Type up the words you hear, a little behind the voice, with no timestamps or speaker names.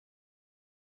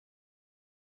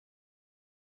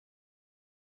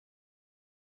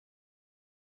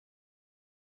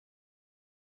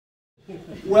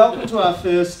Welcome to our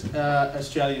first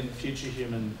Australian Future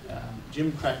Human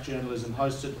Gym Crack Journalism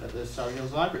hosted at the Surrey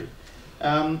Hills Library.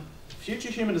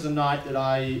 Future Human is a night that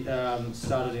I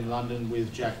started in London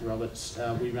with Jack Roberts.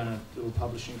 We ran a little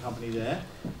publishing company there.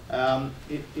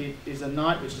 It is a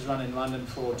night which is run in London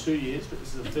for 2 years, but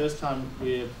this is the first time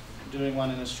we're doing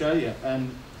one in Australia. And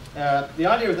the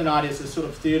idea of the night is a sort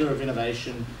of theatre of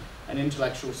innovation, an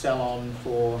intellectual salon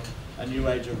for a new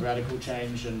age of radical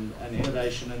change and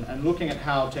innovation, and looking at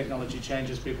how technology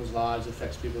changes people's lives,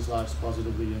 affects people's lives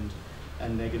positively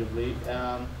and negatively.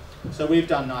 So we've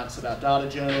done nights about data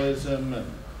journalism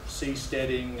and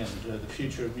seasteading and the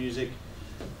future of music,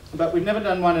 but we've never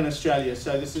done one in Australia,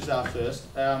 so this is our first.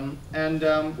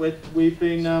 We've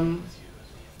been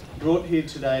brought here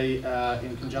today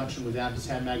in conjunction with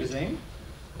Ampersand magazine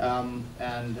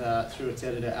and through its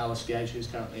editor Alice Gage, who's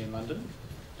currently in London.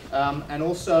 And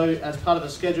also as part of a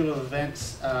schedule of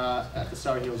events at the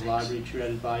Surrey Hills Library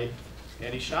curated by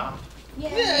Eddie Sharp.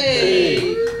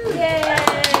 Yay! Yay!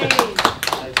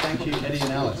 So thank you, Eddie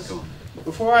and Alice.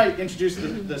 Before I introduce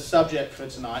the subject for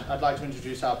tonight, I'd like to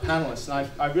introduce our panellists. And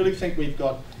I really think we've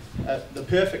got the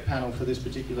perfect panel for this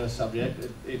particular subject.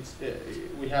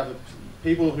 We have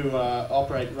people who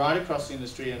operate right across the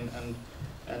industry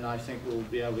and I think will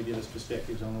be able to give us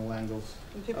perspectives on all angles.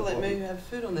 And people like me who have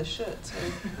food on their shirts.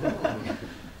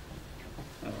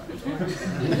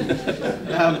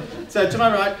 So to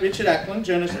my right, Richard Ackland,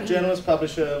 journalist,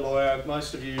 publisher, lawyer.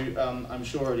 Most of you, I'm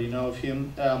sure, already know of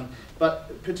him.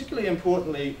 But particularly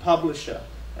importantly, publisher.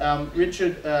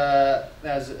 Richard,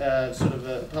 as sort of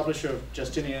a publisher of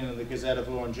Justinian and the Gazette of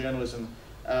Law and Journalism,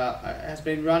 has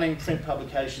been running print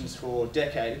publications for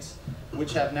decades,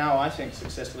 which have now, I think,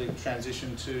 successfully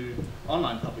transitioned to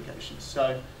online publications.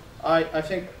 So I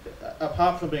think,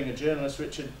 apart from being a journalist,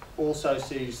 Richard also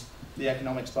sees the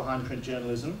economics behind print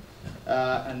journalism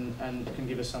and can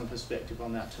give us some perspective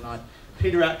on that tonight.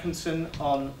 Peter Atkinson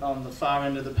on the far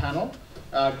end of the panel,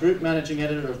 Group Managing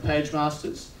Editor of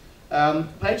PageMasters.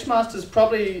 PageMasters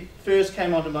probably first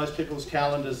came onto most people's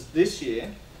calendars this year,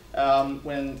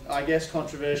 when, I guess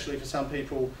controversially for some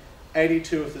people,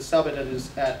 82 of the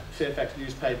sub-editors at Fairfax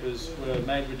newspapers were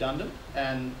made redundant,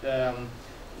 and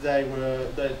they were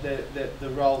the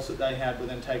roles that they had were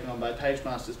then taken on by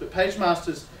PageMasters. But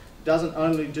PageMasters doesn't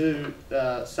only do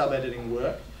sub-editing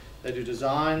work. They do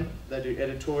design, they do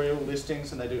editorial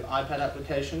listings, and they do iPad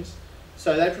applications.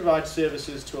 So they provide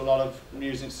services to a lot of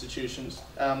news institutions.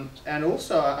 And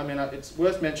also, I mean, it's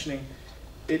worth mentioning,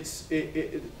 it's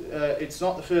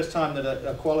not the first time that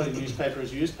a quality newspaper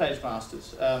has used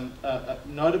PageMasters.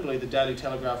 Notably, the Daily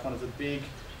Telegraph, one of the big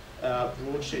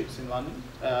broadsheets in London,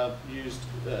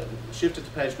 shifted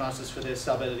to PageMasters for their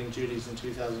sub-editing duties in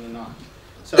 2009.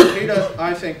 So Peter,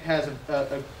 I think, has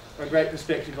a great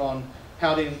perspective on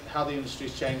how the industry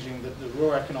is changing, the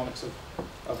raw economics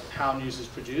of how news is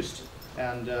produced,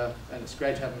 and it's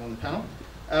great to have him on the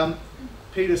panel.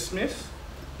 Peter Smith,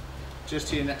 just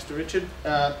here next to Richard.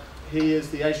 He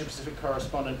is the Asia Pacific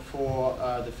correspondent for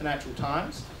the Financial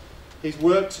Times. He's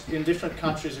worked in different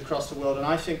countries across the world, and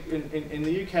I think in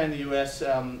the UK and the US,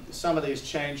 some of these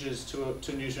changes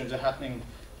to newsrooms are happening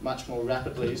much more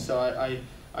rapidly. So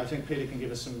I think Peter can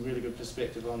give us some really good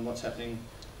perspective on what's happening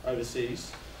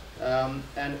overseas.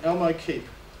 And Elmo Keep,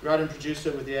 writer and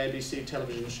producer with the ABC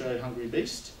television show Hungry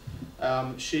Beast.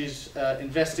 She's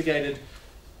investigated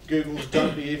Google's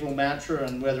 "Don't Be Evil" mantra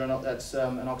and whether or not that's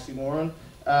an oxymoron.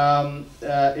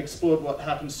 Explored what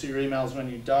happens to your emails when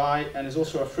you die, and is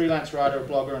also a freelance writer, a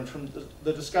blogger, and from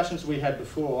the discussions we had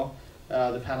before,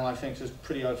 the panel, I think, is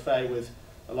pretty au fait with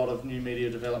a lot of new media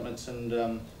developments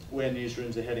and where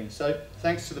newsrooms are heading. So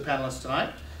thanks to the panellists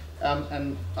tonight.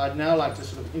 And I'd now like to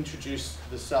sort of introduce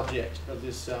the subject of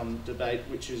this debate,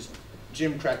 which is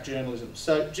gym crack journalism.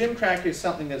 So gym crack is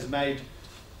something that's made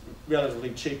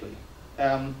relatively cheaply.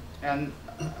 And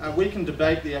we can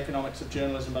debate the economics of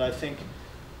journalism, but I think,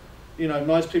 you know,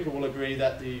 most people will agree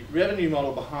that the revenue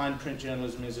model behind print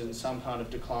journalism is in some kind of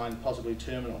decline, possibly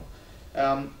terminal.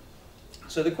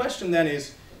 So the question then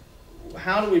is,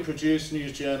 how do we produce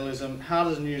news journalism? How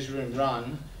does a newsroom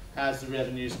run as the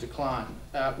revenues decline?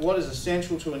 What is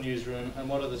essential to a newsroom, and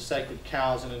what are the sacred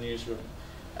cows in a newsroom?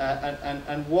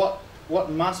 And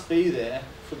what must be there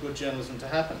for good journalism to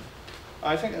happen?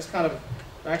 I think that's kind of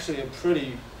actually a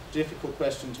pretty difficult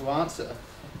question to answer.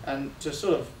 And to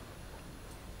sort of,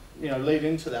 you know, lead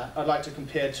into that, I'd like to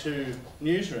compare two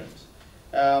newsrooms.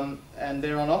 And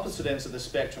they're on opposite ends of the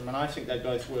spectrum, and I think they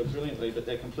both work brilliantly, but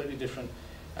they're completely different.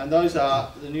 And those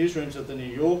are the newsrooms of the New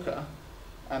Yorker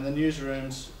and the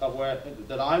newsrooms of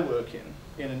that I work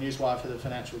in a newswire for the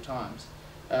Financial Times.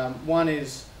 One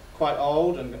is quite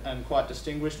old and quite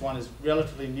distinguished. One is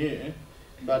relatively new,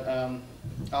 but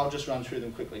I'll just run through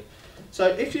them quickly. So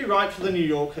if you write for the New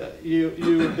Yorker, you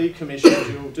will be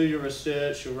commissioned, you'll do your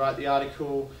research, you'll write the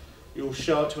article, you'll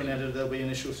show it to an editor, there'll be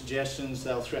initial suggestions,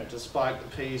 they'll threaten to spike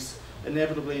the piece.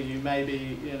 Inevitably you may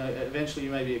be, eventually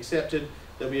you may be accepted.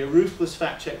 There'll be a ruthless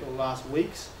fact check that will last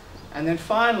weeks. And then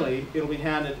finally, it'll be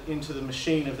handed into the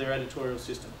machine of their editorial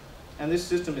system. And this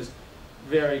system is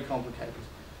very complicated.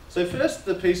 So first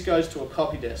the piece goes to a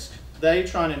copy desk. They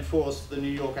try and enforce the New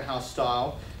Yorker house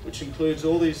style, which includes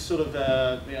all these sort of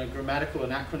grammatical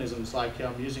anachronisms, like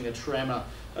using a tremor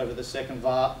over the second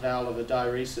vowel of a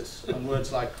diaeresis, and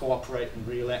words like cooperate and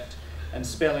re-elect, and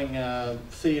spelling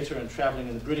theatre and travelling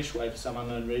in the British way for some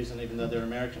unknown reason, even though they're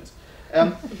Americans.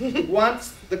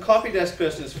 Once the copy desk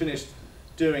person is finished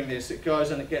doing this, it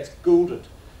goes and it gets goulded.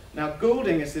 Now,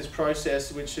 goulding is this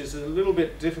process which is a little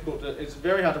bit difficult. It's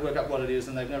very hard to work out what it is,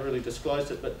 and they've never really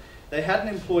disclosed it, but they had an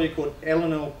employee called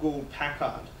Eleanor Gould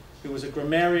Packard, who was a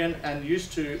grammarian and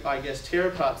used to, I guess, tear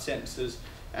apart sentences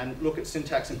and look at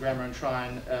syntax and grammar and try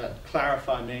and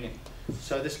clarify meaning.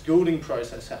 So this goulding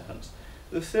process happens.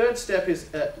 The third step is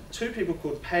two people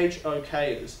called page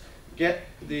okayers get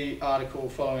the article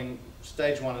following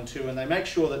stage 1 and 2, and they make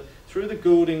sure that through the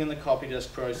goulding and the copy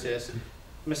desk process,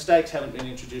 mistakes haven't been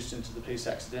introduced into the piece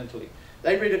accidentally.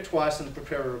 They read it twice and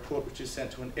prepare a report which is sent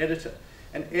to an editor.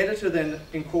 An editor then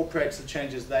incorporates the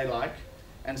changes they like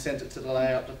and sends it to the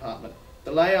layout department.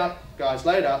 The layout guys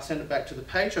laid out send it back to the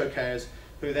page okayers,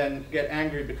 who then get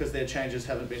angry because their changes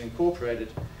haven't been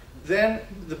incorporated. Then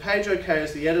the page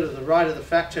okayers, the editor, the writer, the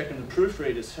fact checker, and the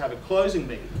proofreaders have a closing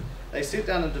meeting. They sit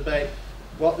down and debate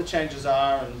what the changes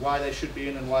are and why they should be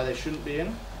in and why they shouldn't be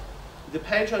in. The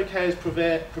page okayers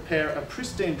prepare a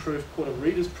pristine proof called a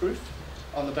reader's proof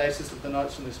on the basis of the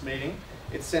notes from this meeting.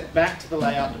 It's sent back to the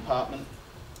layout department.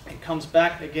 It comes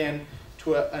back again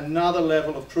to another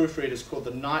level of proofreaders called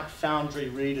the Night Foundry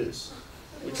readers,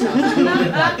 which sounds a little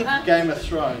bit like Game of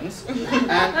Thrones.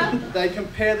 And they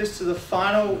compare this to the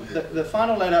final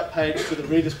laid out page to the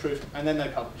reader's proof, and then they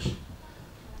publish.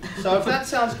 So if that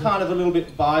sounds kind of a little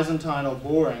bit Byzantine or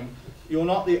boring, you're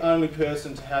not the only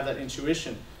person to have that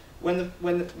intuition. When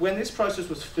this process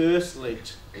was first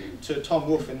leaked to Tom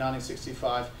Wolfe in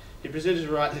 1965, he proceeded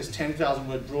to write this 10,000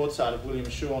 word broadside of William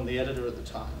Shawn, the editor at the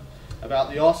time,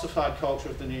 about the ossified culture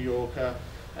of the New Yorker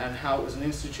and how it was an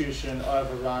institution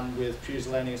overrun with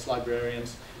pusillanimous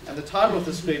librarians. And the title of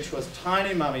the speech was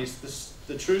Tiny Mummies,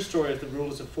 the true story of the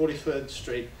rulers of 43rd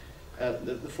Street,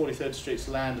 the 43rd Street's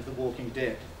land of the walking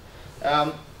dead.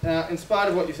 Now, in spite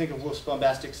of what you think of Wolfe's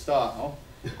bombastic style,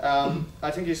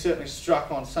 I think he certainly struck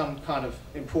on some kind of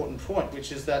important point,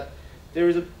 which is that there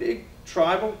is a big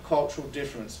tribal cultural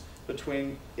difference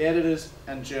between editors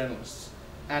and journalists,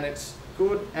 and it's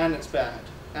good and it's bad,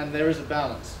 and there is a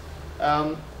balance.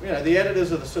 The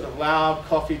editors are the sort of loud,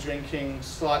 coffee-drinking,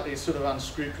 slightly sort of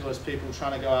unscrupulous people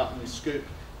trying to go out and scoop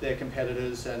their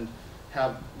competitors and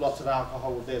have lots of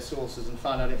alcohol with their sources and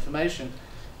find out information.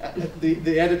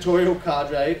 The editorial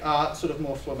cadre are sort of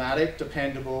more phlegmatic,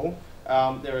 dependable.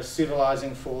 They're a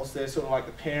civilizing force. They're sort of like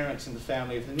the parents in the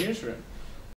family of the newsroom.